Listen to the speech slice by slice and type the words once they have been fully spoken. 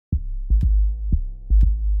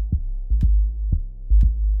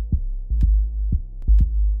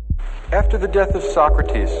After the death of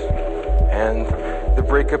Socrates and the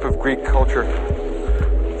breakup of Greek culture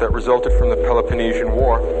that resulted from the Peloponnesian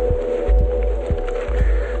War,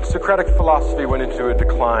 Socratic philosophy went into a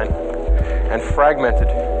decline and fragmented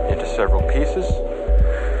into several pieces.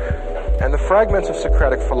 And the fragments of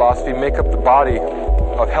Socratic philosophy make up the body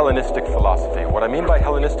of Hellenistic philosophy. What I mean by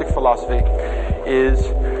Hellenistic philosophy is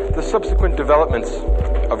the subsequent developments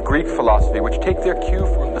of Greek philosophy, which take their cue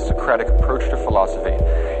from the Socratic approach to philosophy.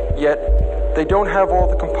 Yet, they don't have all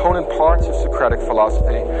the component parts of Socratic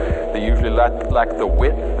philosophy. They usually lack the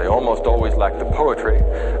wit. They almost always lack the poetry.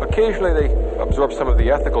 Occasionally, they absorb some of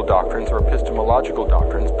the ethical doctrines or epistemological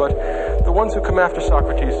doctrines, but the ones who come after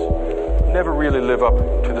Socrates never really live up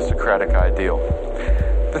to the Socratic ideal.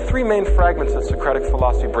 The three main fragments that Socratic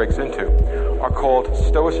philosophy breaks into are called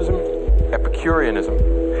Stoicism, Epicureanism,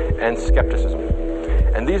 and Skepticism.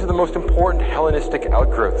 And these are the most important Hellenistic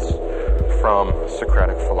outgrowths from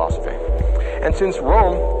Socratic philosophy. And since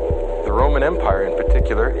Rome, the Roman Empire in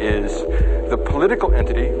particular, is the political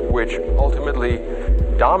entity which ultimately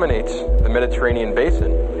dominates the Mediterranean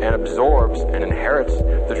basin and absorbs and inherits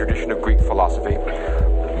the tradition of Greek philosophy,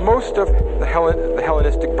 most of the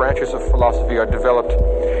Hellenistic branches of philosophy are developed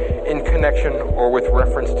in connection or with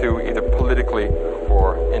reference to, either politically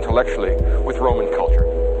or intellectually, with Roman culture.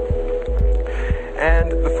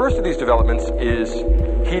 And the first of these developments is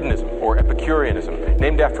hedonism, or Epicureanism,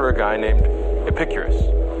 named after a guy named Epicurus.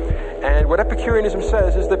 And what Epicureanism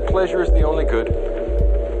says is that pleasure is the only good,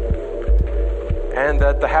 and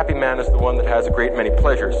that the happy man is the one that has a great many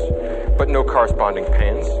pleasures, but no corresponding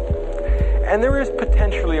pains. And there is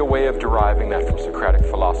potentially a way of deriving that from Socratic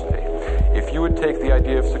philosophy. If you would take the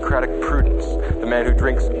idea of Socratic prudence, the man who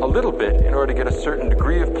drinks a little bit in order to get a certain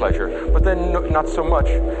degree of pleasure, but then not so much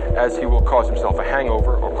as he will cause himself a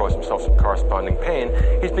hangover or cause himself some corresponding pain,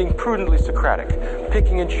 he's being prudently Socratic,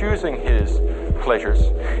 picking and choosing his pleasures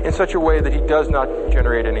in such a way that he does not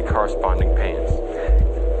generate any corresponding pains.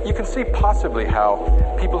 You can see possibly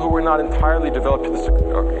how people who were not entirely developed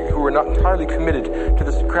who were not entirely committed to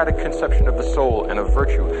the Socratic conception of the soul and of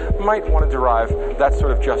virtue might want to derive that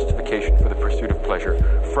sort of justification for the pursuit of pleasure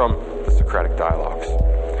from the Socratic dialogues.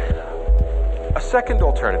 A second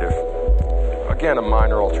alternative, again a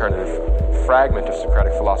minor alternative fragment of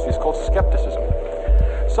Socratic philosophy, is called skepticism.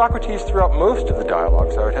 Socrates, throughout most of the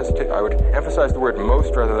dialogues, I would emphasize the word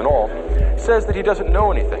most rather than all, says that he doesn't know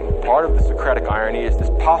anything. Part of the Socratic irony is this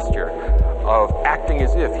posture of acting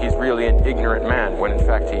as if he's really an ignorant man when in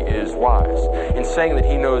fact he is wise, in saying that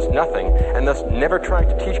he knows nothing, and thus never trying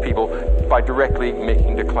to teach people by directly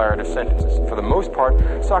making declarative sentences. For the most part,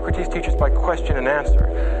 Socrates teaches by question and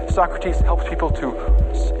answer. Socrates helps people to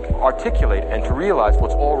articulate and to realize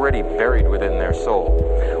what's already buried within their soul.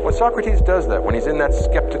 When Socrates does that, when he's in that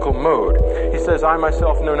skeptical mode, he says, I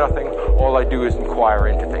myself know nothing, all I do is inquire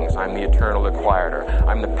into things. I'm the eternal inquirer.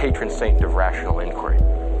 I'm the patron saint of rational inquiry.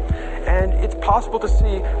 And it's possible to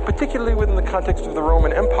see, particularly within the context of the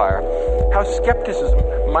Roman Empire, how skepticism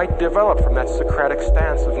might develop from that Socratic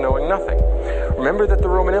stance of knowing nothing. Remember that the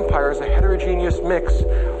Roman Empire is a heterogeneous mix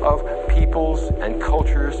of peoples and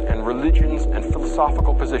cultures and religions and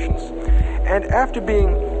philosophical positions. And after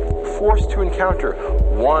being forced to encounter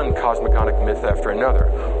one cosmogonic myth after another,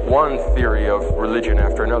 one theory of religion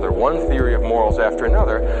after another, one theory of morals after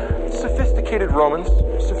another, sophisticated Romans,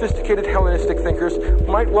 sophisticated Hellenistic thinkers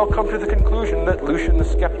might well come to the conclusion that Lucian the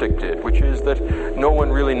Skeptic did, which is that no one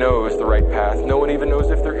really knows the right path, no one even knows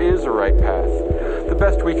if there is a right path. The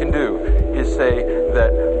best we can do is say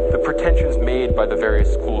that the pretensions made by the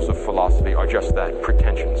various schools of philosophy are just that,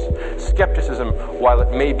 pretensions. Skepticism, while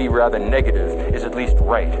it may be rather negative, is at least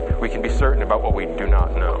right. We can be certain about what we do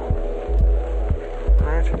not know.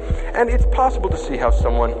 Right? And it's possible to see how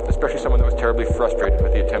someone, especially someone that was terribly frustrated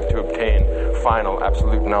with the attempt to obtain final,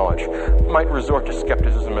 absolute knowledge, might resort to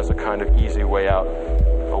skepticism as a kind of easy way out,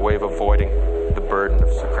 a way of avoiding the burden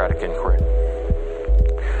of Socratic inquiry.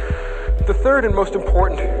 The third and most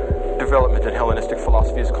important development in Hellenistic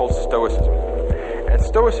philosophy is called Stoicism. And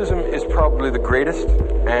Stoicism is probably the greatest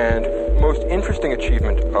and most interesting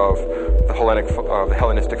achievement of the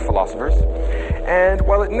Hellenistic philosophers. And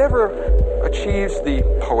while it never achieves the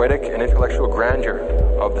poetic and intellectual grandeur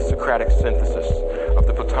of the Socratic synthesis, of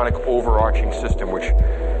the Platonic overarching system which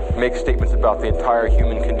makes statements about the entire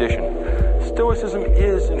human condition, Stoicism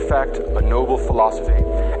is, in fact, a noble philosophy,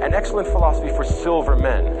 an excellent philosophy for silver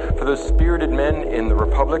men, for those spirited men in the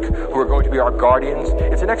Republic who are going to be our guardians.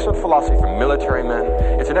 It's an excellent philosophy for military men.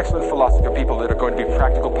 It's an excellent philosophy for people that are going to be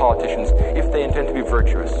practical politicians if they intend to be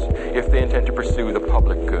virtuous, if they intend to pursue the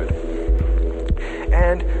public good.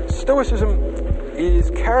 And Stoicism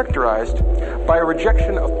is characterized by a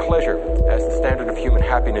rejection of pleasure as the standard of human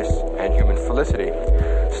happiness and human felicity.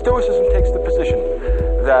 Stoicism takes the position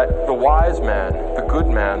that the wise man, the good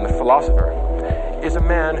man, the philosopher, is a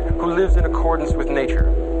man who lives in accordance with nature.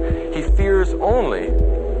 He fears only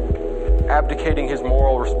abdicating his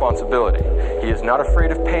moral responsibility. He is not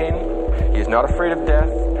afraid of pain. He is not afraid of death.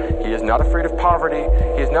 He is not afraid of poverty.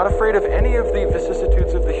 He is not afraid of any of the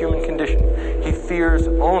vicissitudes of the human condition. He fears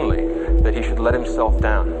only that he should let himself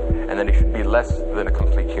down and that he should be less than a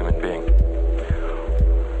complete human being.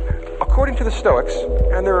 According to the Stoics,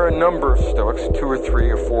 and there are a number of Stoics, 2 or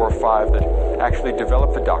 3 or 4 or 5 that actually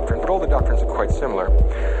develop the doctrine, but all the doctrines are quite similar.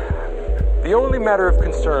 The only matter of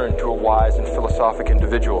concern to a wise and philosophic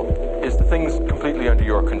individual is the things completely under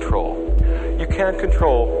your control. You can't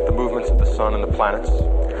control the movements of the sun and the planets.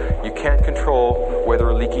 You can't control whether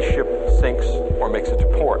a leaky ship sinks or makes it to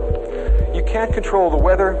port. You can't control the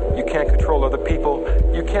weather. You can't control other people.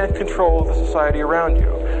 You can't control the society around you.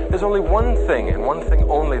 There's only one thing and one thing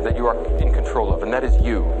only that you are in control of, and that is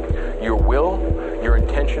you. Your will, your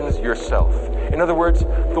intentions, yourself. In other words,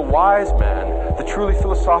 the wise man, the truly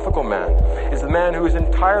philosophical man, is the man who is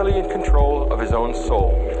entirely in control of his own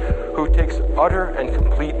soul, who takes utter and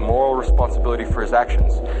complete moral responsibility for his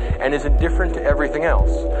actions, and is indifferent to everything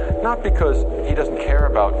else, not because he doesn't care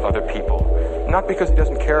about other people, not because he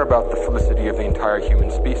doesn't care about the felicity of the entire human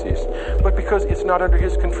species, but because it's not under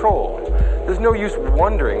his control. There's no use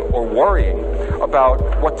wondering or worrying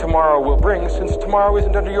about what tomorrow will bring, since tomorrow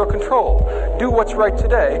isn't under your control. Do what's right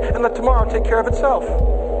today, and let tomorrow take care of itself.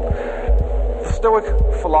 The Stoic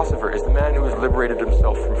philosopher is the man who has liberated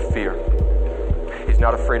himself from fear. He's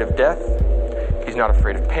not afraid of death. He's not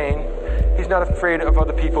afraid of pain. He's not afraid of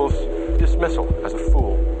other people's dismissal as a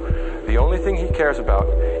fool. The only thing he cares about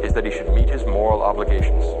is that he should meet his moral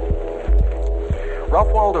obligations.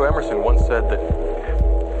 Ralph Waldo Emerson once said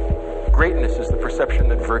that greatness is the perception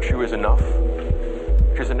that virtue is enough,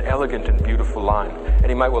 which is an elegant and beautiful line, and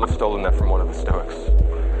he might well have stolen that from one of the Stoics,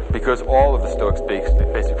 because all of the Stoics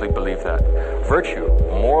basically believe that. Virtue,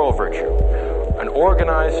 moral virtue, an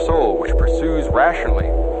organized soul which pursues rationally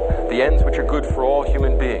the ends which are good for all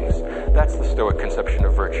human beings. That's the Stoic conception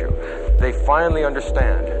of virtue. They finally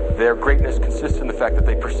understand their greatness consists in the fact that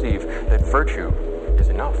they perceive that virtue is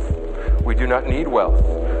enough. We do not need wealth.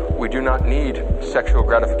 We do not need sexual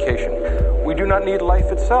gratification. We do not need life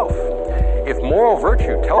itself. If moral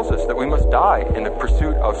virtue tells us that we must die in the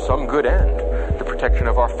pursuit of some good end, the protection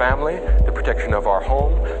of our family, the protection of our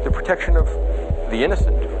home, the protection of the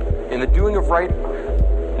innocent, in the doing of right,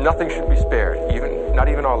 nothing should be spared, not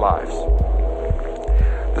even our lives.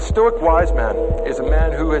 The Stoic wise man is a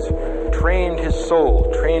man who has trained his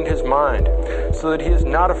soul, trained his mind, so that he is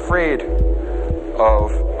not afraid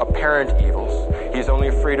of apparent evils. He is only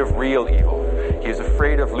afraid of real evil. He is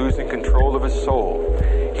afraid of losing control of his soul.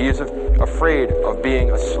 He is afraid of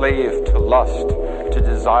being a slave to lust, to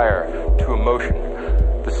desire, to emotion.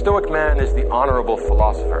 The Stoic man is the honorable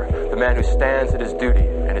philosopher, the man who stands at his duty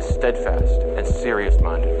and is steadfast and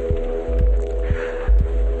serious-minded.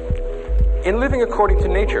 In living according to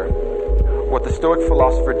nature, what the Stoic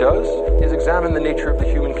philosopher does is examine the nature of the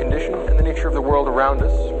human condition and the nature of the world around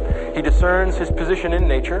us. He discerns his position in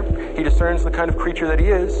nature, he discerns the kind of creature that he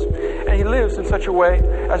is, and he lives in such a way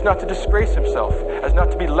as not to disgrace himself, as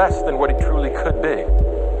not to be less than what he truly could be.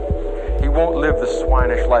 He won't live the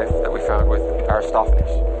swinish life that we found with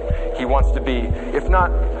Aristophanes. He wants to be, if not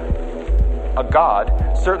a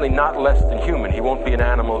god, certainly not less than human. He won't be an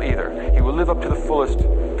animal either. He will live up to the fullest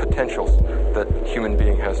potentials that human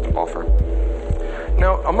being has to offer.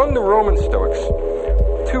 Now, among the Roman Stoics,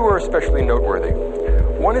 two are especially noteworthy.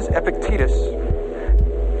 One is Epictetus,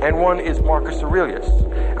 and one is Marcus Aurelius.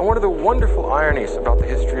 And one of the wonderful ironies about the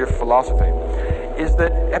history of philosophy is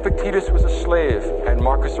that Epictetus was a slave and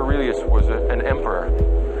Marcus Aurelius was an emperor.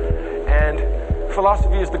 And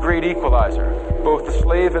philosophy is the great equalizer. Both the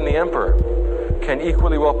slave and the emperor can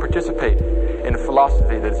equally well participate in a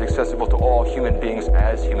philosophy that is accessible to all human beings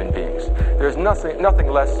as human beings. There's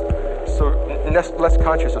nothing less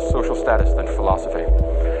conscious of social status than philosophy.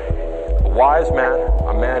 A wise man,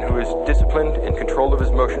 a man who is disciplined, in control of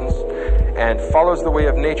his motions, and follows the way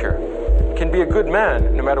of nature, can be a good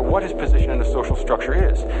man no matter what his position in the social structure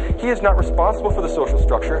is. He is not responsible for the social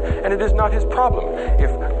structure, and it is not his problem. If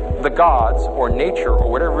the gods or nature or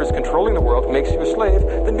whatever is controlling the world makes you a slave,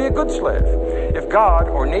 then be a good slave. If God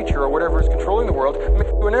or nature or whatever is controlling the world makes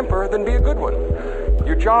you an emperor, then be a good one.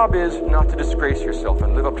 Your job is not to disgrace yourself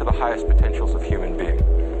and live up to the highest potentials of human being.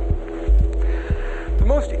 The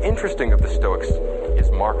most interesting of the Stoics is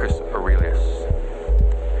Marcus Aurelius.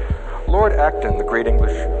 Lord Acton, the great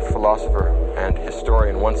English philosopher and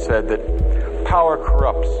historian, once said that power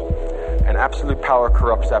corrupts, and absolute power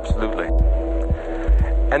corrupts absolutely.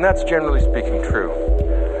 And that's generally speaking true.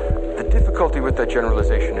 The difficulty with that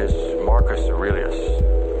generalization is Marcus Aurelius.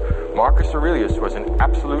 Marcus Aurelius was an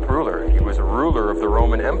absolute ruler. He was a ruler of the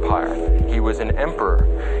Roman Empire. He was an emperor.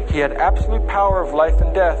 He had absolute power of life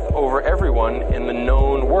and death over everyone in the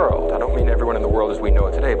known world. I don't mean everyone in the world as we know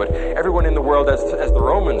it today, but everyone in the world as the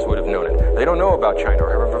Romans would have known it. They don't know about China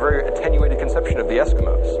or have a very attenuated conception of the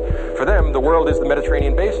Eskimos. For them, the world is the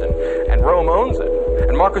Mediterranean basin, and Rome owns it.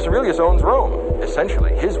 And Marcus Aurelius owns Rome,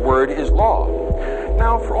 essentially. His word is law.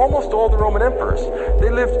 Now, for almost all the Roman emperors, they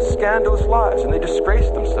lived scandalous lives and they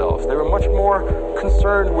disgraced themselves. They were much more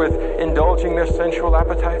concerned with indulging their sensual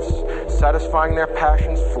appetites, satisfying their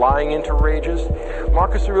passions, flying into rages.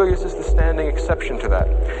 Marcus Aurelius is the standing exception to that,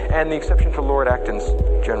 and the exception to Lord Acton's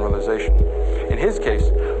generalization. In his case,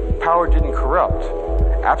 power didn't corrupt.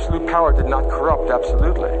 Absolute power did not corrupt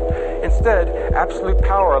absolutely. Instead, absolute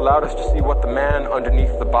power allowed us to see what the man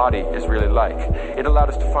underneath the body is really like. It allowed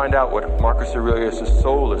us to find out what Marcus Aurelius'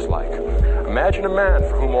 soul is like. Imagine a man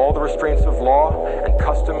for whom all the restraints of law and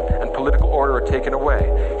custom and political order are taken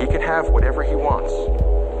away. He can have whatever he wants.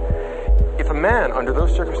 If a man under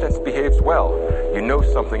those circumstances behaves well, you know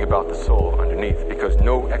something about the soul underneath, because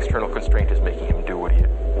no external constraint is making him do what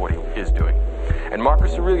he is doing. And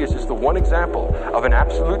Marcus Aurelius is the one example of an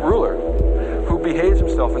absolute ruler who behaves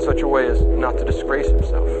himself in such a way as not to disgrace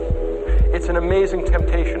himself. It's an amazing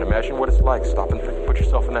temptation. Imagine what it's like. Stop and put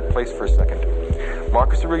yourself in that place for a second.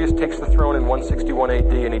 Marcus Aurelius takes the throne in 161 AD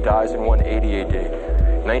and he dies in 180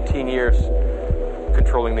 AD. 19 years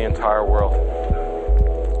controlling the entire world.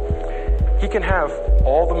 He can have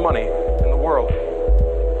all the money in the world.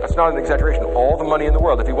 That's not an exaggeration. All the money in the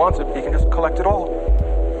world. If he wants it, he can just collect it all.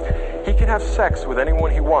 He can have sex with anyone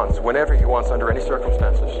he wants, whenever he wants, under any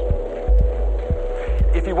circumstances.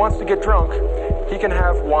 If he wants to get drunk, he can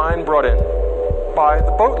have wine brought in by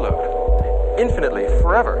the boatload, infinitely,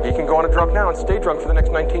 forever. He can go on a drunk now and stay drunk for the next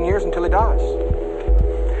 19 years until he dies.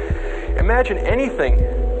 Imagine anything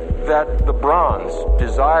that the bronze,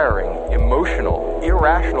 desiring, emotional,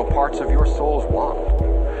 irrational parts of your souls want.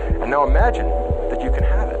 And now imagine that you can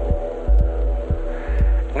have it.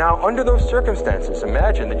 Now, under those circumstances,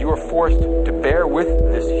 imagine that you are forced to bear with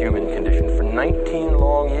this human condition for 19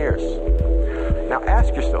 long years. Now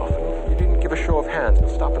ask yourself, you didn't give a show of hands, but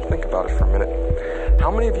stop and think about it for a minute.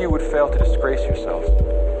 How many of you would fail to disgrace yourselves?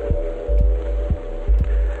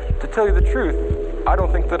 To tell you the truth, I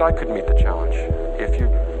don't think that I could meet the challenge.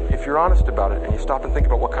 If you're honest about it and you stop and think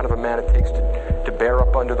about what kind of a man it takes to bear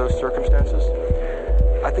up under those circumstances,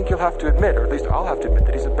 I think you'll have to admit, or at least I'll have to admit,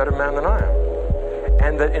 that he's a better man than I am.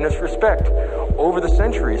 And that in this respect, over the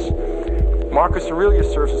centuries, Marcus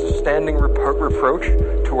Aurelius serves as a standing reproach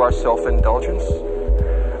to our self-indulgence,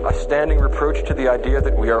 a standing reproach to the idea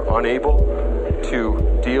that we are unable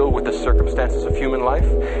to deal with the circumstances of human life.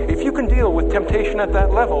 If you can deal with temptation at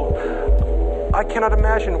that level, I cannot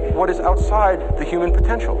imagine what is outside the human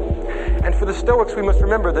potential. And for the Stoics, we must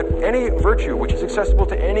remember that any virtue which is accessible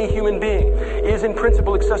to any human being is in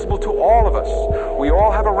principle accessible to all of us. We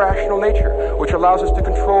all have a rational nature which allows us to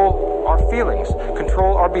control our feelings,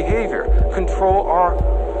 control our behavior, control our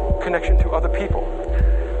connection to other people.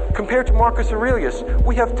 Compared to Marcus Aurelius,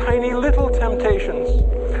 we have tiny little temptations.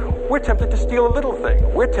 We're tempted to steal a little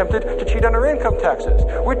thing. We're tempted to cheat on our income taxes.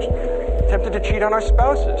 We're tempted to cheat on our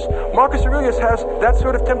spouses. Marcus Aurelius has that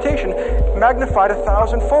sort of temptation magnified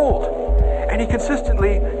 1,000-fold. And he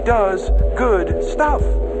consistently does good stuff.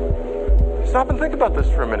 Stop and think about this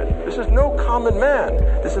for a minute. This is no common man.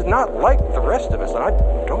 This is not like the rest of us. And I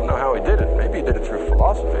don't know how he did it. Maybe he did it through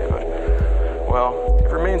philosophy, but, well,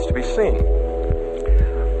 it remains to be seen.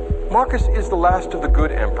 Marcus is the last of the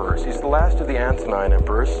good emperors. He's the last of the Antonine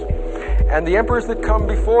emperors. And the emperors that come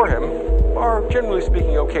before him are, generally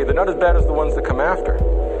speaking, okay. They're not as bad as the ones that come after.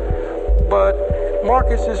 But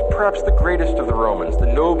Marcus is perhaps the greatest of the Romans, the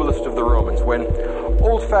noblest of the Romans. When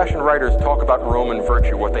old-fashioned writers talk about Roman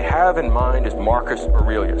virtue, what they have in mind is Marcus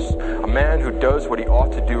Aurelius, a man who does what he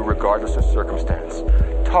ought to do regardless of circumstance.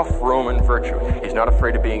 Tough Roman virtue. He's not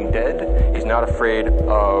afraid of being dead. He's not afraid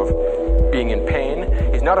of being in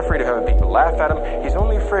pain. He's not afraid of having people laugh at him. He's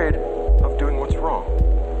only afraid of doing what's wrong.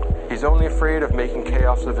 He's only afraid of making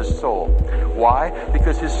chaos of his soul. Why?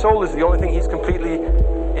 Because his soul is the only thing he's completely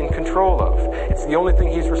in control of. It's the only thing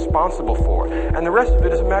he's responsible for. And the rest of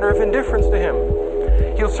it is a matter of indifference to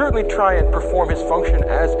him. He'll certainly try and perform his function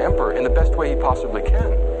as emperor in the best way he possibly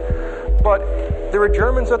can. But there are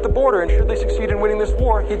Germans at the border, and should they succeed in winning this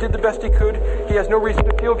war, he did the best he could. He has no reason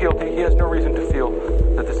to feel guilty. He has no reason to feel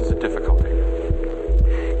that this is a difficult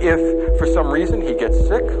If for some reason he gets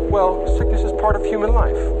sick, well, sickness is part of human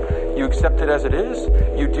life. You accept it as it is,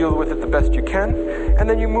 you deal with it the best you can, and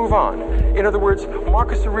then you move on. In other words,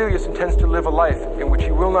 Marcus Aurelius intends to live a life in which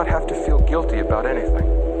he will not have to feel guilty about anything.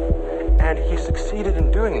 And he succeeded in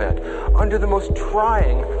doing that under the most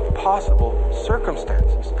trying possible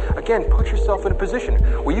circumstances. Again, put yourself in a position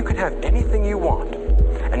where you can have anything you want,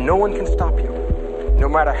 and no one can stop you. No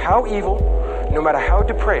matter how evil, no matter how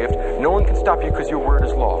depraved, no one can stop you because your word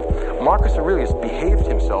is law. Marcus Aurelius behaved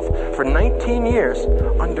himself for 19 years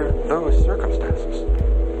under those circumstances.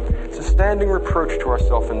 It's a standing reproach to our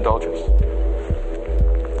self-indulgence.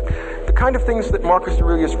 The kind of things that Marcus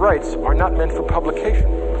Aurelius writes are not meant for publication.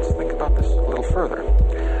 Let's think about this a little further.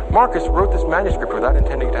 Marcus wrote this manuscript without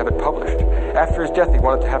intending to have it published. After his death, he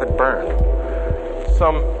wanted to have it burned.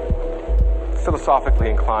 Some philosophically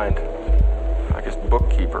inclined,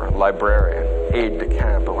 bookkeeper, librarian,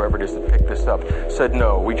 aide-de-camp, or whoever it is that picked this up, said,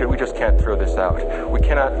 no, we just can't throw this out. We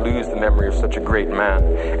cannot lose the memory of such a great man,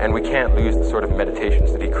 and we can't lose the sort of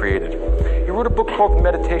meditations that he created. He wrote a book called The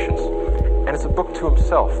Meditations, and it's a book to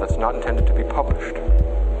himself that's not intended to be published.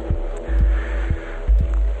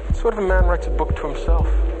 What sort of a man writes a book to himself?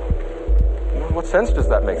 What sense does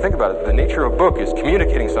that make? Think about it. The nature of a book is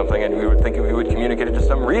communicating something, and we would think he would communicate it to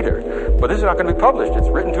some reader. But this is not going to be published. It's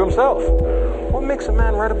written to himself. What makes a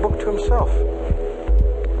man write a book to himself?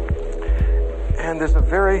 And there's a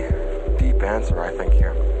very deep answer, I think,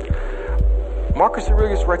 here. Marcus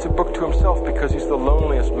Aurelius writes a book to himself because he's the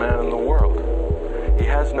loneliest man in the world. He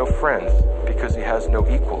has no friends because he has no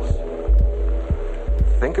equals.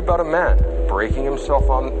 Think about a man breaking himself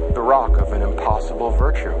on the rock of an impossible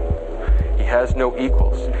virtue. He has no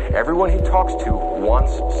equals. Everyone he talks to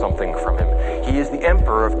wants something from him. He is the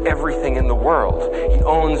emperor of everything in the world. He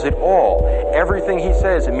owns it all. Everything he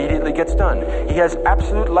says immediately gets done. He has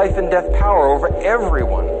absolute life and death power over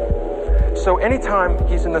everyone. So anytime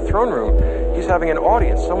he's in the throne room, he's having an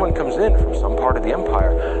audience. Someone comes in from some part of the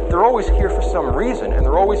empire. They're always here for some reason, and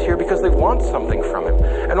they're always here because they want something from him.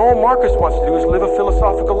 And all Marcus wants to do is live a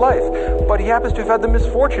philosophical life. But he happens to have had the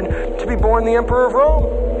misfortune to be born the emperor of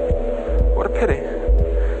Rome. What a pity.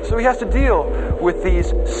 So he has to deal with these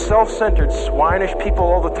self-centered, swinish people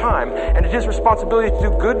all the time, and it's his responsibility to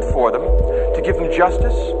do good for them, to give them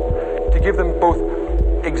justice, to give them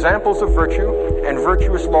both examples of virtue and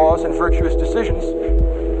virtuous laws and virtuous decisions.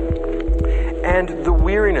 And the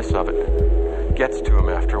weariness of it gets to him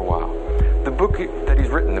after a while. The book that he's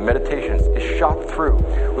written, The Meditations, is shot through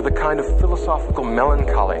with a kind of philosophical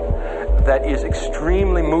melancholy that is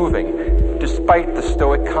extremely moving, despite the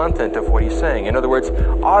stoic content of what he's saying. In other words,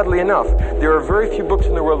 oddly enough, there are very few books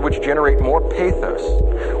in the world which generate more pathos,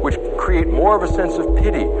 which create more of a sense of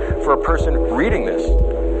pity for a person reading this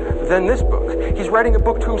than this book. He's writing a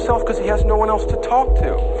book to himself because he has no one else to talk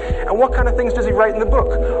to. And what kind of things does he write in the book?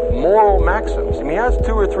 Moral maxims. I mean, he has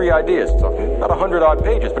 2 or 3 ideas. It's about 100-odd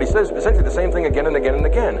pages, but he says essentially the same thing again and again and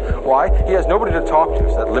again. Why? He has nobody to talk to,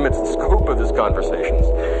 so that limits the scope of his conversations.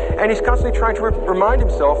 And he's constantly trying to remind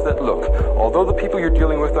himself that, look, although the people you're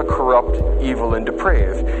dealing with are corrupt, evil, and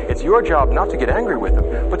depraved, it's your job not to get angry with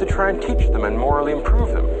them, but to try and teach them and morally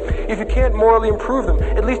improve them. If you can't morally improve them,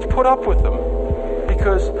 at least put up with them.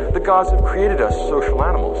 Because the gods have created us social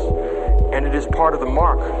animals, and it is part of the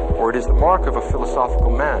mark, or it is the mark of a philosophical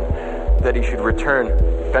man, that he should return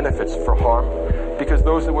benefits for harm, because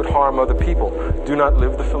those that would harm other people do not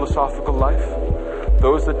live the philosophical life.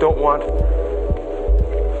 Those that don't want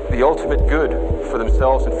the ultimate good for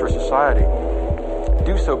themselves and for society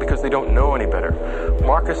do so because they don't know any better.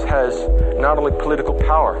 Marcus has not only political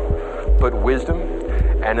power, but wisdom,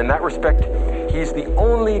 and in that respect, he's the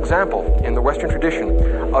only example in the Western tradition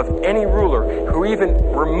of any ruler who even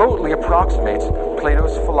remotely approximates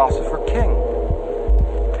Plato's philosopher king.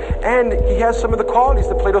 And he has some of the qualities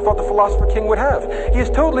that Plato thought the philosopher king would have. He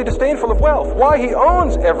is totally disdainful of wealth. Why? He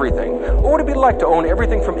owns everything. What would it be like to own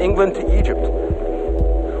everything from England to Egypt?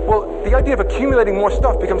 Well, the idea of accumulating more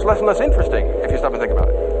stuff becomes less and less interesting if you stop and think about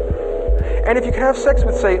it. And if you can have sex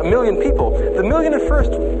with, say, 1 million people, the million at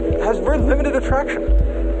first has very limited attraction.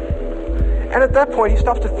 And at that point, he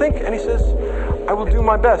stops to think, and he says, I will do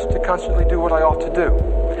my best to constantly do what I ought to do.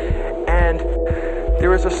 And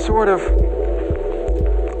there is a sort of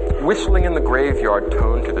whistling in the graveyard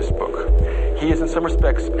tone to this book. He is in some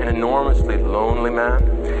respects an enormously lonely man,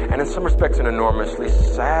 and in some respects an enormously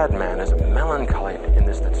sad man. There's a melancholy in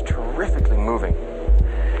this that's terrifically moving.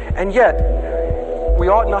 And yet, we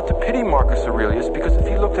ought not to pity Marcus Aurelius, because if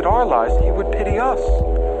he looked at our lives, he would pity us.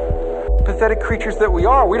 Pathetic creatures that we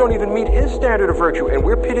are, we don't even meet his standard of virtue, and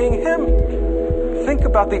we're pitying him. Think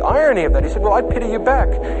about the irony of that. He said, well, I'd pity you back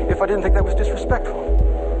if I didn't think that was disrespectful.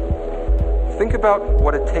 Think about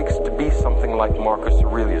what it takes to be something like Marcus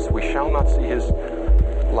Aurelius. We shall not see his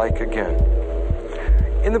like again.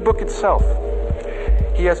 In the book itself,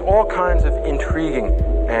 he has all kinds of intriguing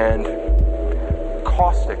and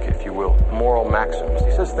caustic, if you will, moral maxims.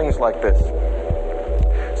 He says things like this: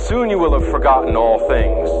 soon you will have forgotten all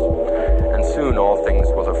things, and soon all things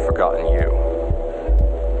will have forgotten you.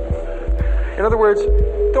 In other words,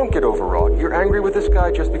 don't get overwrought. You're angry with this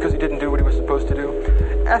guy just because he didn't do what he was supposed to do?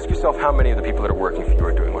 Ask yourself how many of the people that are working for you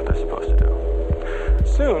are doing what they're supposed to do.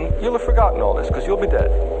 Soon, you'll have forgotten all this because you'll be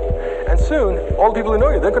dead. And soon, all the people who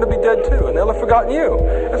know you, they're going to be dead too, and they'll have forgotten you.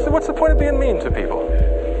 And so what's the point of being mean to people?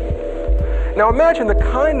 Now imagine the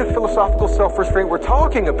kind of philosophical self-restraint we're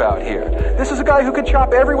talking about here. This is a guy who could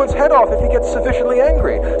chop everyone's head off if he gets sufficiently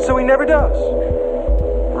angry, so he never does.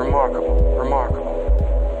 Remarkable, remarkable.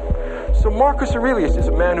 So Marcus Aurelius is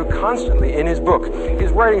a man who constantly, in his book,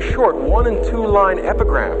 is writing short 1- and 2-line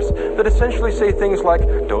epigrams that essentially say things like,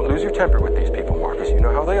 don't lose your temper with these people, Marcus, you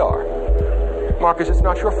know how they are. Marcus, it's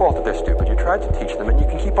not your fault that they're stupid. You tried to teach them, and you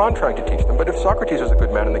can keep on trying to teach them, but if Socrates was a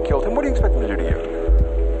good man and they killed him, what do you expect them to do to you?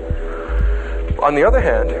 On the other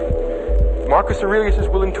hand, Marcus Aurelius is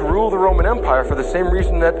willing to rule the Roman Empire for the same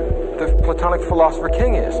reason that the Platonic philosopher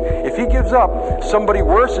King is. If he gives up, somebody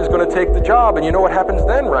worse is going to take the job, and you know what happens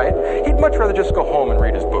then, right? He'd much rather just go home and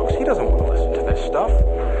read his books. He doesn't want to listen to this stuff.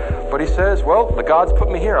 But he says, well, the gods put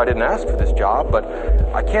me here. I didn't ask for this job, but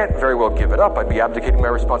I can't very well give it up. I'd be abdicating my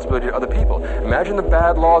responsibility to other people. Imagine the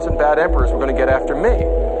bad laws and bad emperors were going to get after me.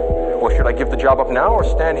 Well, should I give the job up now or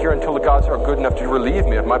stand here until the gods are good enough to relieve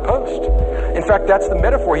me of my post? In fact, that's the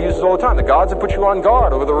metaphor he uses all the time. The gods have put you on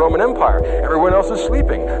guard over the Roman Empire. Everyone else is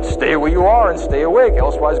sleeping. Stay where you are and stay awake,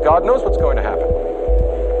 elsewise God knows what's going to happen.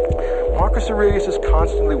 Marcus Aurelius is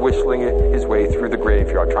constantly whistling his way through the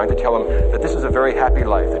graveyard, trying to tell him that this is a very happy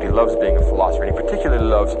life, that he loves being a philosopher, and he particularly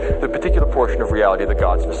loves the particular portion of reality the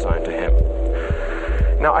gods have assigned to him.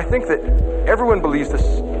 Now, I think that everyone believes this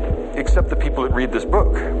except the people that read this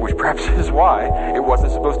book, which perhaps is why it wasn't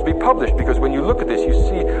supposed to be published, because when you look at this, you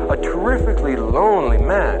see a terrifically lonely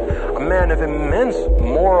man, a man of immense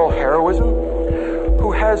moral heroism,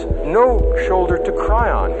 who has no shoulder to cry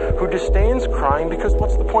on, who disdains crying because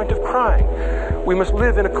what's the point of crying? We must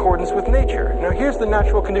live in accordance with nature. Now here's the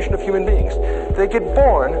natural condition of human beings. They get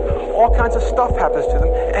born, all kinds of stuff happens to them,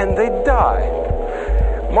 and they die.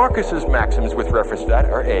 Marcus's maxims with reference to that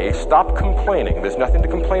are A, stop complaining. There's nothing to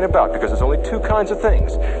complain about because there's only two kinds of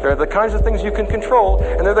things. There are the kinds of things you can control,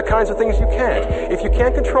 and there are the kinds of things you can't. If you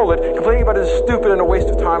can't control it, complaining about it is stupid and a waste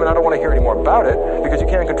of time, and I don't want to hear any more about it because you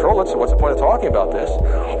can't control it, so what's the point of talking about this?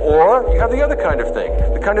 Or you have the other kind of thing,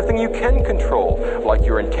 the kind of thing you can control, like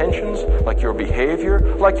your intentions, like your behavior,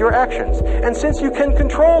 like your actions. And since you can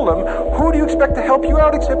control them, who do you expect to help you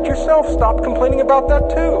out except yourself? Stop complaining about that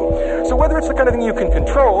too. So whether it's the kind of thing you can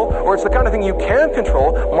control, or it's the kind of thing you can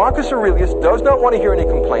control, Marcus Aurelius does not want to hear any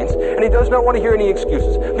complaints, and he does not want to hear any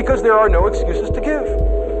excuses, because there are no excuses to give.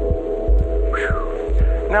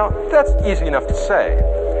 Whew. Now, that's easy enough to say,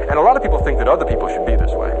 and a lot of people think that other people should be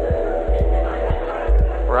this way.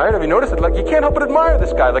 Right? Have you noticed it? Like, you can't help but admire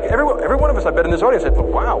this guy. Like, every one of us, I bet, in this audience said,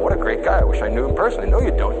 wow, what a great guy. I wish I knew him personally. No,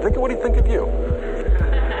 you don't. Think of what he'd think of you.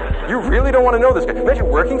 You really don't want to know this guy. Imagine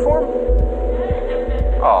working for him.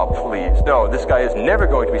 Oh, please. No, this guy is never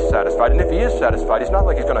going to be satisfied. And if he is satisfied, he's not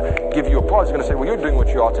like he's going to give you applause. He's going to say, well, you're doing what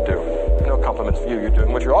you ought to do. No compliments for you. You're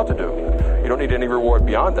doing what you ought to do. You don't need any reward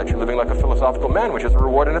beyond that. You're living like a philosophical man, which is a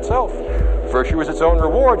reward in itself. Virtue is its own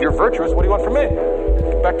reward. You're virtuous. What do you want from me?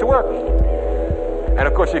 Get back to work. And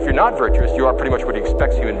of course, if you're not virtuous, you are pretty much what he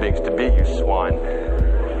expects human beings to be, you swine.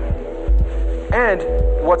 And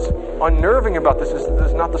what's unnerving about this is that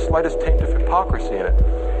there's not the slightest taint of hypocrisy in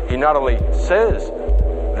it. He not only says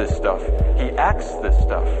this stuff, he acts this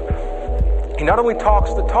stuff. He not only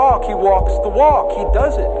talks the talk, he walks the walk. He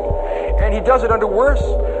does it. And he does it under worse,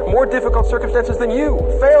 more difficult circumstances than you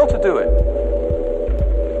fail to do it.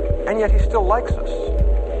 And yet he still likes us.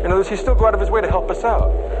 In other words, he still go out of his way to help us out.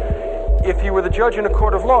 If he were the judge in a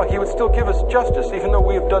court of law, he would still give us justice, even though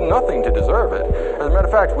we have done nothing to deserve it. As a matter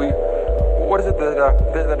of fact, what's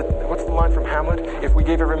the line from Hamlet? If we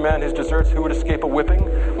gave every man his deserts, who would escape a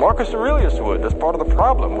whipping? Marcus Aurelius would. That's part of the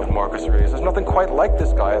problem with Marcus Aurelius. There's nothing quite like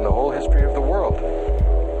this guy in the whole history of the world.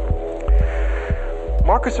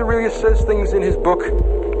 Marcus Aurelius says things in his book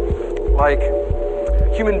like,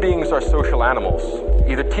 human beings are social animals.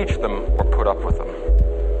 Either teach them or put up with them.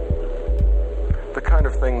 The kind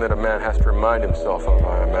of thing that a man has to remind himself of,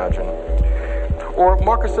 I imagine. Or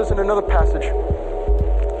Marcus says in another passage,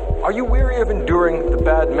 are you weary of enduring the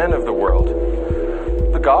bad men of the world?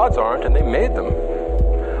 The gods aren't, and they made them.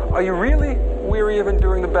 Are you really weary of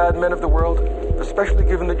enduring the bad men of the world, especially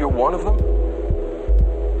given that you're one of them?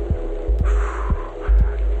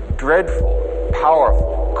 Dreadful,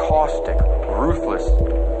 powerful, caustic, ruthless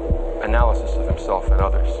analysis of himself and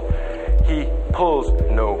others. He pulls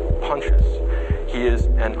no punches. He is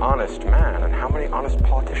an honest man, and how many honest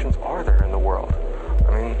politicians are there in the world?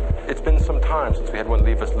 I mean, it's been some time since we had one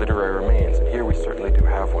leave us literary remains, and here we certainly do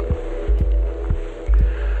have one.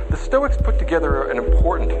 The Stoics put together an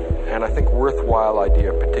important and I think worthwhile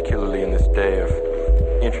idea, particularly in this day of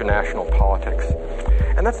international politics,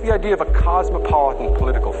 and that's the idea of a cosmopolitan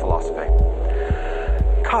political philosophy.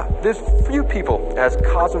 There's few people as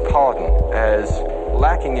cosmopolitan, as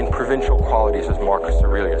lacking in provincial qualities as Marcus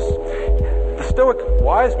Aurelius. The Stoic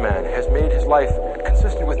wise man has made his life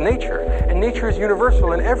consistent with nature, and nature is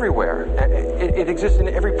universal and everywhere. It exists in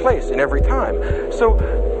every place, in every time. So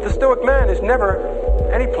the Stoic man is never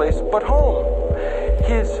any place but home.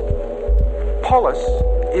 His polis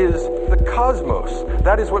is the cosmos.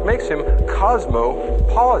 That is what makes him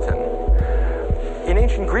cosmopolitan. In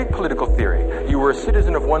ancient Greek political theory, you were a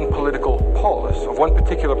citizen of one political polis, of one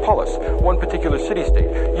particular polis, one particular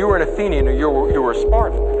city-state. You were an Athenian or you were a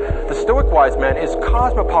Spartan. The Stoic wise man is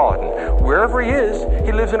cosmopolitan. Wherever he is,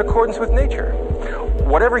 he lives in accordance with nature.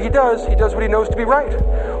 Whatever he does what he knows to be right.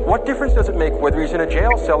 What difference does it make whether he's in a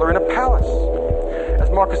jail cell or in a palace?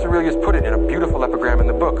 As Marcus Aurelius put it in a beautiful epigram in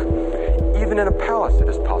the book, even in a palace it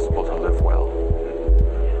is possible to live well.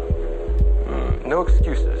 No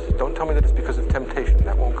excuses. Don't tell me that it's because of temptation.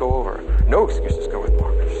 That won't go over. No excuses go with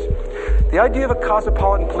Marcus. The idea of a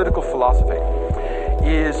cosmopolitan political philosophy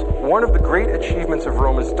is one of the great achievements of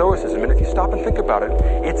Roman Stoicism, and if you stop and think about it,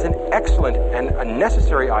 it's an excellent and a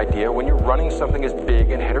necessary idea when you're running something as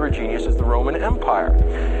big and heterogeneous as the Roman Empire.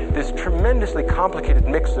 This tremendously complicated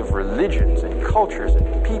mix of religions and cultures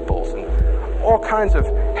and peoples and all kinds of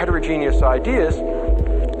heterogeneous ideas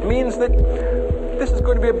means that this is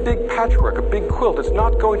going to be a big patchwork, a big quilt. It's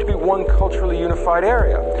not going to be one culturally unified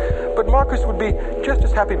area. But Marcus would be just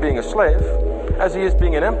as happy being a slave as he is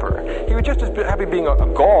being an emperor. He would just as happy being a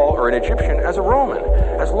Gaul or an Egyptian as a Roman.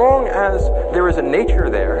 As long as there is a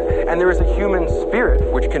nature there and there is a human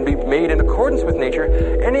spirit which can be made in accordance with nature,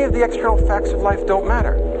 any of the external facts of life don't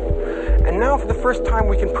matter. And now for the first time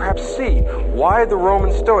we can perhaps see why the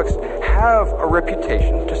Roman Stoics have a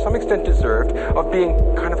reputation, to some extent deserved, of being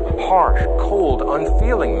kind of harsh, cold,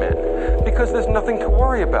 unfeeling men. Because there's nothing to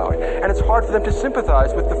worry about. And it's hard for them to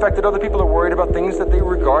sympathize with the fact that other people are worried about things that they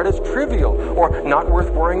regard as trivial or not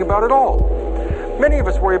worth worrying about at all. Many of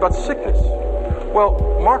us worry about sickness.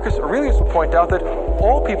 Well, Marcus Aurelius will point out that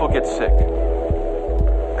all people get sick.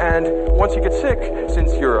 And once you get sick,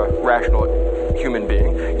 since you're a rational human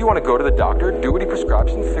being, you want to go to the doctor, do what he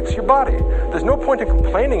prescribes, and fix your body. There's no point in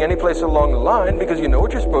complaining any place along the line because you know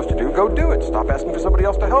what you're supposed to do. Go do it. Stop asking for somebody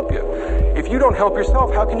else to help you. If you don't help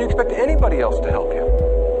yourself, how can you expect anybody else to help you?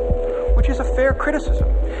 Which is a fair criticism.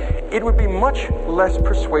 It would be much less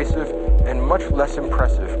persuasive and much less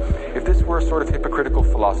impressive if this were a sort of hypocritical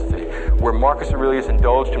philosophy where Marcus Aurelius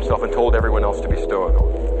indulged himself and told everyone else to be stoical.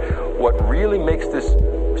 What really makes this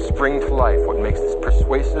spring to life, what makes this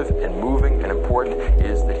persuasive and moving and important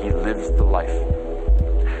is that he lives the life.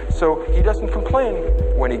 So he doesn't complain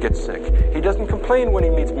when he gets sick. He doesn't complain when he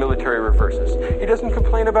meets military reverses. He doesn't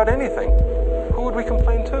complain about anything. Who would we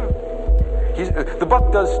complain to? The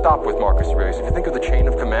buck does stop with Marcus Aurelius. If you think of the chain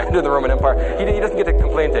of command in the Roman Empire, he doesn't get to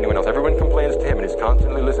complain to anyone else. Everyone complains to him, and he's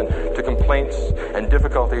constantly listening to complaints and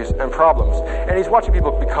difficulties and problems. And he's watching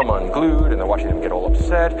people become unglued, and they're watching them get all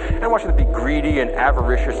upset, and watching them be greedy and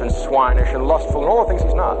avaricious and swinish and lustful and all the things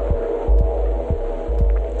he's not.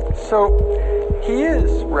 So he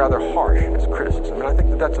is rather harsh in his criticism, and I think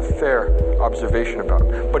that that's a fair observation about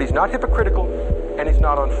him. But he's not hypocritical, and he's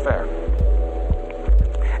not unfair.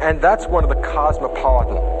 And that's one of the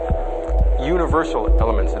cosmopolitan, universal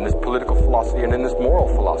elements in this political philosophy and in this moral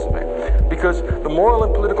philosophy. Because the moral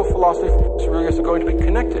and political philosophy of Aurelius are going to be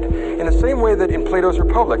connected. In the same way that in Plato's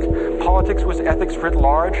Republic, politics was ethics writ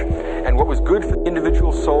large, and what was good for the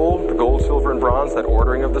individual soul, the gold, silver, and bronze, that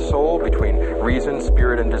ordering of the soul between reason,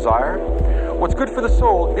 spirit, and desire. What's good for the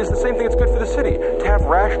soul is the same thing that's good for the city. To have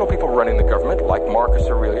rational people running the government, like Marcus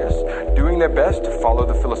Aurelius, doing their best to follow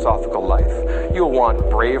the philosophical life. You'll want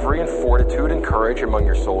bravery and fortitude and courage among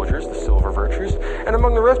your soldiers, the silver virtues. And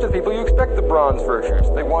among the rest of the people, you expect the bronze virtues.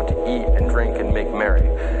 They want to eat and drink and make merry.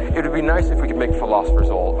 It would be nice if we could make philosophers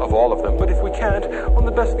of all of them, but if we can't, well,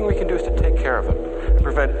 the best thing we can do is to take care of them and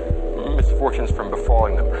prevent misfortunes from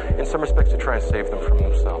befalling them. In some respects, to try and save them from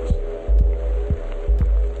themselves.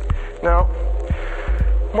 Now,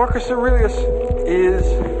 Marcus Aurelius is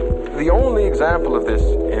the only example of this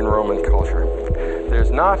in Roman culture. There's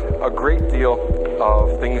not a great deal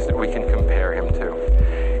of things that we can compare him to.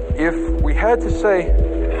 If we had to say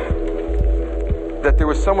that there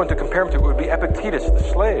was someone to compare him to, it would be Epictetus, the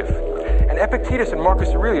slave. And Epictetus and Marcus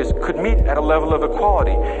Aurelius could meet at a level of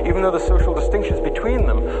equality, even though the social distinctions between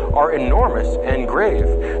them are enormous and grave.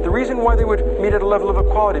 The reason why they would meet at a level of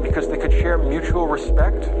equality, because they could share mutual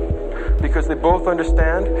respect, because they both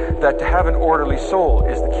understand that to have an orderly soul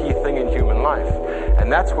is the key thing in human life.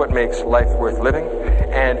 And that's what makes life worth living.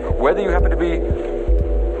 And whether you happen to be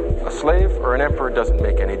a slave or an emperor doesn't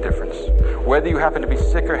make any difference. Whether you happen to be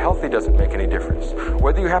sick or healthy doesn't make any difference.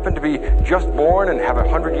 Whether you happen to be just born and have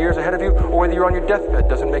 100 years ahead of you, or whether you're on your deathbed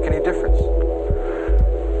doesn't make any difference.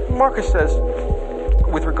 Marcus says,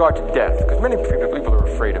 with regard to death, because many people are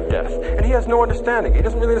afraid of death, and he has no understanding. He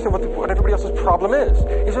doesn't really understand what everybody else's problem is.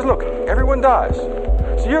 He says, look, everyone dies,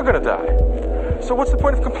 so you're going to die. So what's the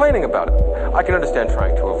point of complaining about it? I can understand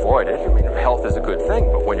trying to avoid it. I mean, health is a good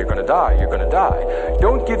thing, but when you're going to die, you're going to die.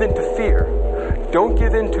 Don't give in to fear. Don't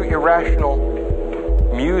give in to irrational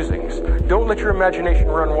musings. Don't let your imagination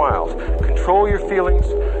run wild. Control your feelings,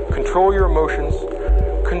 control your emotions,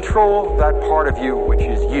 control that part of you which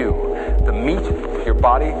is you. The meat, your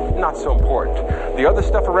body, not so important. The other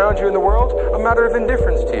stuff around you in the world, a matter of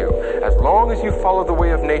indifference to you. As long as you follow the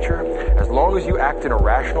way of nature, as long as you act in a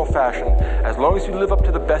rational fashion, as long as you live up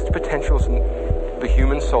to the best potentials in the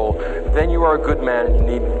human soul, then you are a good man and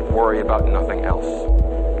you need worry about nothing else.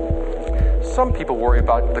 Some people worry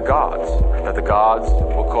about the gods, that the gods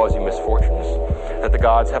will cause you misfortunes, that the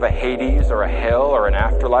gods have a Hades or a hell or an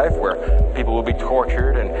afterlife where people will be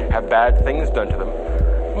tortured and have bad things done to them.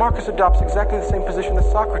 Marcus adopts exactly the same position that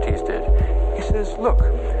Socrates did. He says, look,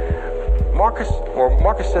 Marcus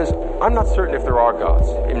says, I'm not certain if there are gods.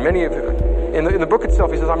 In the book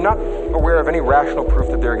itself, he says, I'm not aware of any rational proof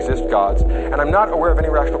that there exist gods, and I'm not aware of any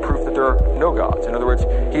rational proof that there are no gods. In other words,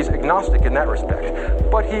 he's agnostic in that respect.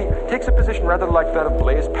 But he takes a position rather like that of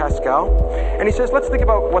Blaise Pascal, and he says, let's think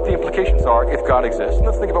about what the implications are if God exists, and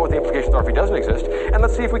let's think about what the implications are if he doesn't exist, and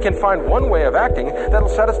let's see if we can find one way of acting that'll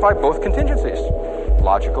satisfy both contingencies.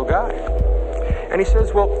 Logical guy. And he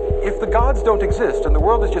says, well, if the gods don't exist and the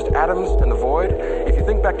world is just atoms and the void, if you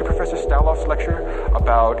think back to Professor Staloff's lecture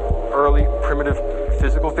about early primitive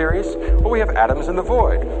physical theories, well, we have atoms in the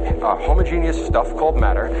void, homogeneous stuff called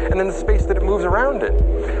matter, and then the space that it moves around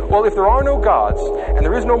in. Well, if there are no gods and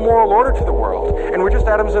there is no moral order to the world and we're just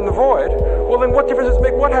atoms in the void, well, then what difference does it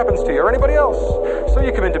make what happens to you or anybody else? So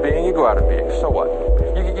you come into being, you go out of being, so what?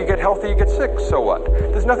 You get healthy, you get sick, so what?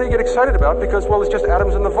 There's nothing to get excited about because, well, it's just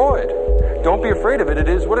atoms in the void. Don't be afraid of it. It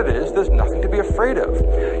is what it is. There's nothing to be afraid of.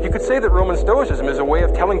 You could say that Roman Stoicism is a way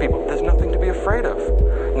of telling people there's nothing to be afraid of.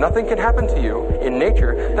 Nothing can happen to you in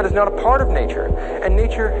nature that is not a part of nature, and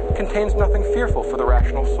nature contains nothing fearful for the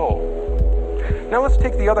rational soul. Now let's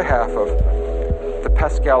take the other half of the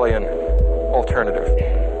Pascalian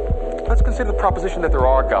alternative. Let's consider the proposition that there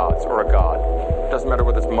are gods or a god. It doesn't matter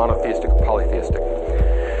whether it's monotheistic or polytheistic.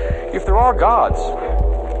 If there are gods,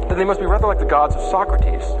 then they must be rather like the gods of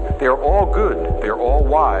Socrates. They are all good, they are all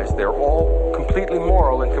wise, they are all completely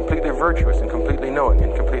moral and completely virtuous and completely knowing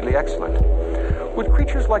and completely excellent. Would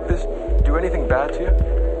creatures like this do anything bad to you?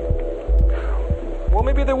 Well,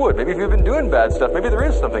 maybe they would. Maybe if you've been doing bad stuff, maybe there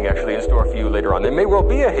is something actually in store for you later on. There may well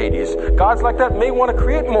be a Hades. Gods like that may want to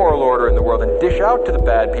create moral order in the world and dish out to the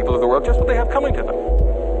bad people of the world just what they have coming to them.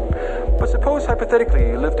 But suppose, hypothetically,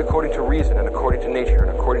 you lived according to reason and according to nature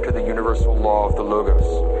and according to the universal law of the Logos.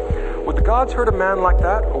 Would the gods hurt a man like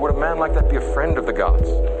that, or would a man like that be a friend of the gods?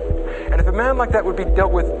 And if a man like that would be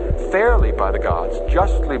dealt with fairly by the gods,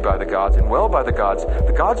 justly by the gods, and well by the gods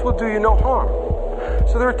will do you no harm.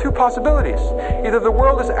 So there are two possibilities. Either the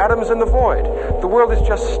world is atoms in the void, the world is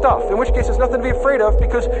just stuff, in which case there's nothing to be afraid of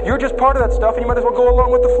because you're just part of that stuff and you might as well go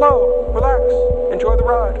along with the flow. Relax, enjoy the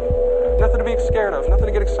ride. Nothing to be scared of, nothing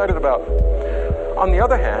to get excited about. On the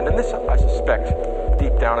other hand, and this I suspect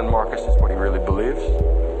deep down in Marcus is what he really believes.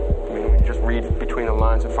 I mean, when you just read between the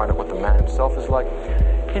lines and find out what the man himself is like,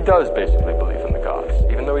 he does basically believe in the gods,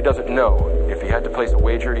 even though he doesn't know. If he had to place a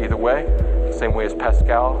wager either way, the same way as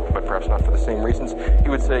Pascal, but perhaps not for the same reasons, he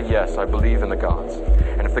would say, yes, I believe in the gods.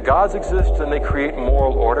 And if the gods exist, then they create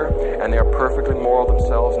moral order, and they are perfectly moral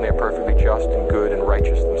themselves, and they are perfectly just and good and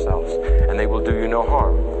righteous themselves, and they will do you no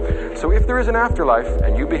harm. So if there is an afterlife,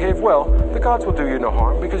 and you behave well, the gods will do you no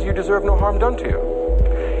harm, because you deserve no harm done to you.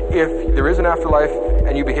 If there is an afterlife,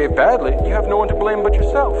 and you behave badly, you have no one to blame but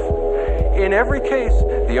yourself. In every case,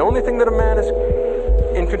 the only thing that a man is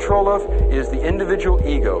in control of is the individual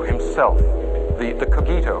ego, himself, the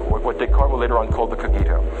cogito, what Descartes will later on call the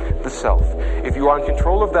cogito, the self. If you are in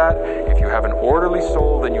control of that, if you have an orderly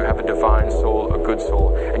soul, then you have a divine soul, a good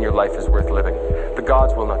soul, and your life is worth living. The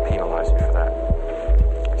gods will not penalize you for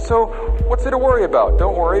that. So, what's there to worry about?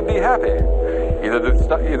 Don't worry, be happy. Either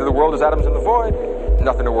the world is atoms in the void,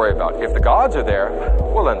 nothing to worry about. If the gods are there,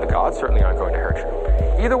 well then the gods certainly aren't going to hurt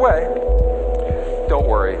you. Either way, don't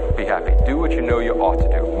worry, be happy. Do what you know you ought to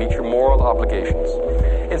do. Meet your moral obligations.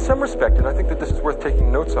 In some respect, and I think that this is worth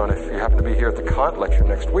taking notes on if you happen to be here at the Kant lecture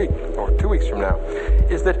next week, or 2 weeks from now,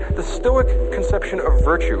 is that the Stoic conception of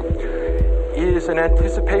virtue is an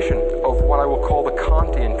anticipation of what I will call the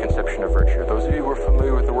Kantian conception of virtue. Those of you who are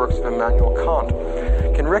familiar with the works of Immanuel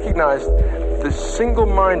Kant can recognize the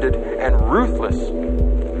single-minded and ruthless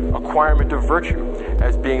acquirement of virtue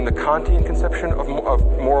as being the Kantian conception of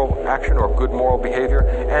moral action or good moral behavior,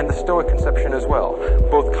 and the Stoic conception as well.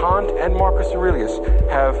 Both Kant and Marcus Aurelius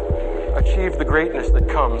have achieved the greatness that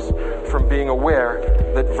comes from being aware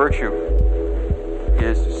that virtue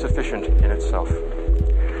is sufficient in itself.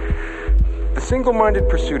 The single-minded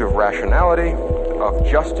pursuit of rationality, of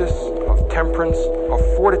justice, of temperance, of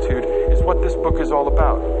fortitude is what this book is all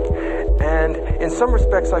about. And in some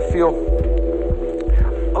respects, I feel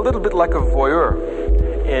a little bit like a voyeur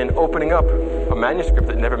in opening up a manuscript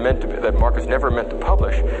that Marcus never meant to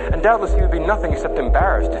publish. And doubtless he would be nothing except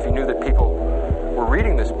embarrassed if he knew that people were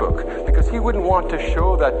reading this book, because he wouldn't want to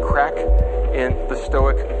show that crack in the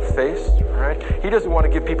Stoic face, right? He doesn't want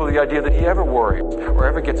to give people the idea that he ever worries or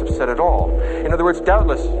ever gets upset at all. In other words,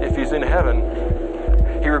 doubtless, if he's in heaven,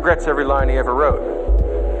 he regrets every line he ever wrote.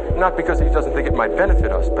 Not because he doesn't think it might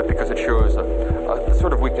benefit us, but because it shows a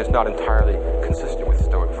sort of weakness not entirely consistent with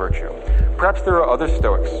Stoic virtue. Perhaps there are other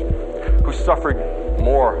Stoics who suffered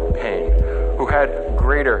more pain, who had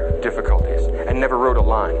greater difficulties, and never wrote a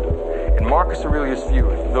line. In Marcus Aurelius' view,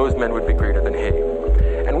 those men would be greater than he.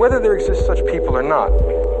 And whether there exist such people or not,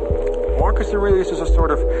 Marcus Aurelius is a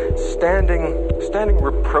sort of standing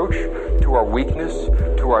reproach to our weakness,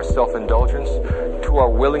 to our self-indulgence, to our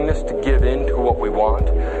willingness to give in to what we want,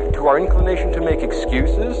 to our inclination to make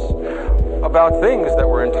excuses about things that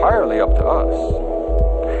were entirely up to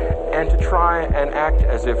us, and to try and act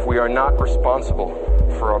as if we are not responsible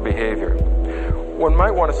for our behavior. One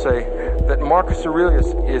might want to say that Marcus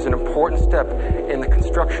Aurelius is an important step in the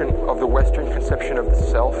construction of the Western conception of the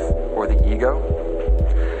self or the ego.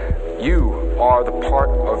 You are the part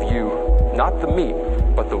of you, not the meat,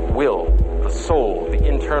 but the will, the soul, the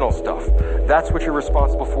internal stuff. That's what you're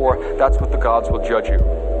responsible for. That's what the gods will judge you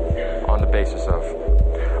on the basis of.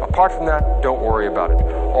 Apart from that, don't worry about it.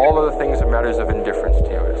 All other things are matters of indifference to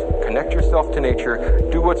you. Connect yourself to nature,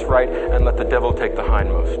 do what's right, and let the devil take the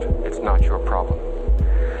hindmost. It's not your problem.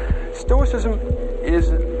 Stoicism is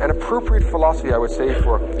an appropriate philosophy, I would say,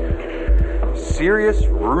 for serious,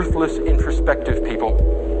 ruthless, introspective people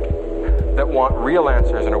that want real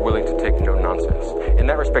answers and are willing to take no nonsense. In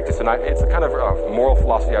that respect, it's a kind of moral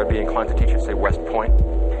philosophy I would be inclined to teach at, say, West Point.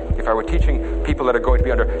 If I were teaching people that are going to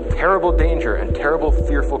be under terrible danger and terrible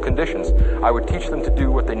fearful conditions, I would teach them to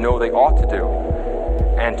do what they know they ought to do,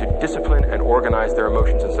 and to discipline and organize their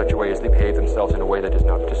emotions in such a way as they behave themselves in a way that is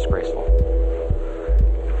not disgraceful.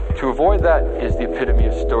 To avoid that is the epitome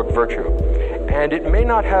of Stoic virtue, and it may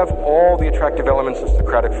not have all the attractive elements of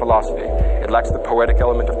Socratic philosophy. It lacks the poetic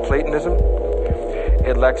element of Platonism.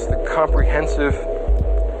 It lacks the comprehensive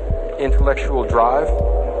intellectual drive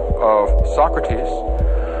of Socrates,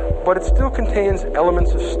 but it still contains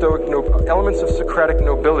elements of Socratic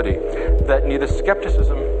nobility that neither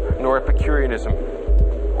skepticism nor Epicureanism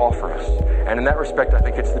offer us. And in that respect, I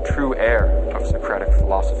think it's the true heir of Socratic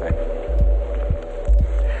philosophy.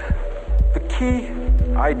 The key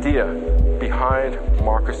idea behind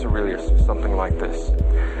Marcus Aurelius is something like this: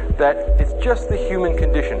 that it's just the human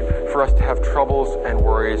condition for us to have troubles and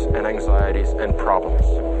worries and anxieties and problems.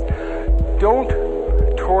 Don't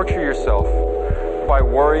torture yourself by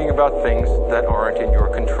worrying about things that aren't in your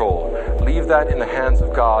control. Leave that in the hands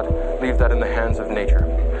of God. Leave that in the hands of nature.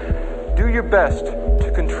 Do your best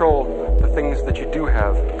to control the things that you do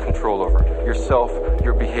have control over: yourself,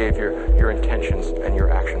 your behavior, your intentions, and your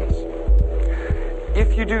actions.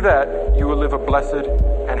 If you do that, you will live a blessed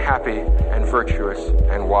and happy and virtuous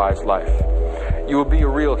and wise life. You will be a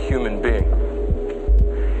real human being.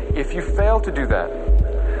 If you fail to do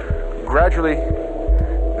that, gradually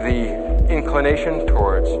the inclination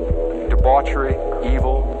towards debauchery,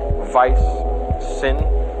 evil, vice, sin,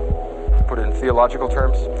 to put it in theological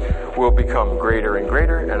terms, will become greater and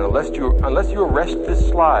greater, and unless you arrest this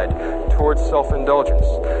slide towards self-indulgence,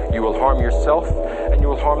 you will harm yourself and you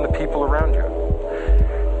will harm the people around you.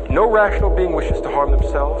 No rational being wishes to harm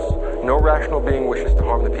themselves. No rational being wishes to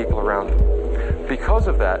harm the people around them. Because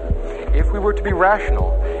of that, if we were to be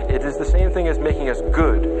rational, it is the same thing as making us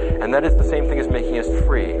good, and that is the same thing as making us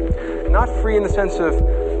free. Not free in the sense of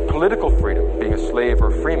political freedom, being a slave or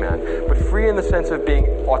a free man, but free in the sense of being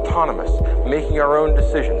autonomous, making our own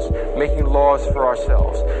decisions, making laws for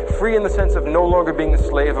ourselves. Free in the sense of no longer being the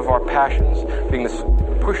slave of our passions, being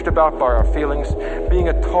pushed about by our feelings, being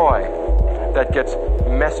a toy that gets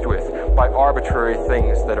messed with by arbitrary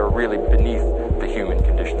things that are really beneath the human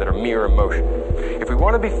condition, that are mere emotion. If we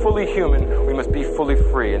want to be fully human, we must be fully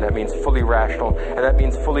free, and that means fully rational, and that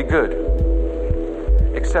means fully good.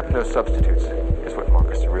 Accept no substitutes, is what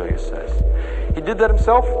Marcus Aurelius says. He did that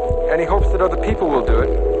himself, and he hopes that other people will do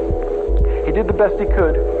it. He did the best he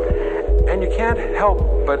could, and you can't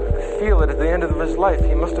help but feel that at the end of his life,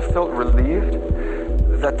 he must have felt relieved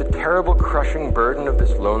that the terrible crushing burden of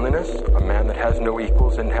this loneliness, a man that has no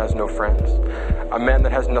equals and has no friends, a man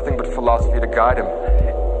that has nothing but philosophy to guide him,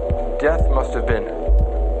 death must have been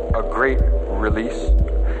a great release.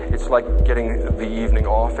 It's like getting the evening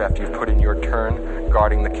off after you've put in your turn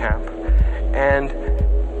guarding the camp. And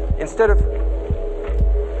instead of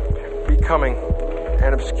becoming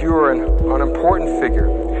an obscure and unimportant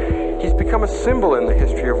figure, he's become a symbol in the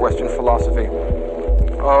history of Western philosophy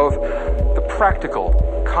of the practical,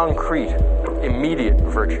 concrete, immediate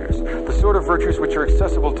virtues, the sort of virtues which are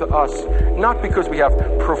accessible to us, not because we have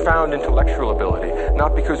profound intellectual ability,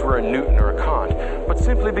 not because we're a Newton or a Kant, but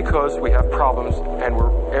simply because we have problems and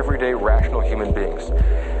we're everyday rational human beings.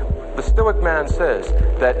 The Stoic man says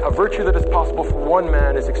that a virtue that is possible for one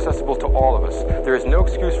man is accessible to all of us. There is no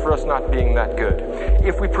excuse for us not being that good.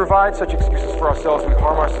 If we provide such excuses for ourselves, we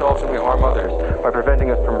harm ourselves and we harm others by preventing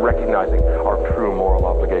us from recognizing our true moral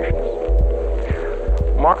obligations.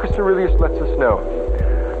 Marcus Aurelius lets us know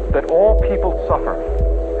that all people suffer,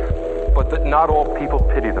 but that not all people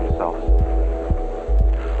pity themselves.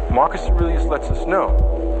 Marcus Aurelius lets us know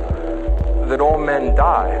that all men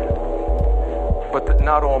die, but that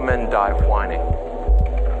not all men die whining.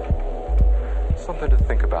 Something to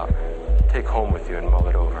think about. Take home with you and mull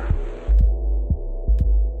it over.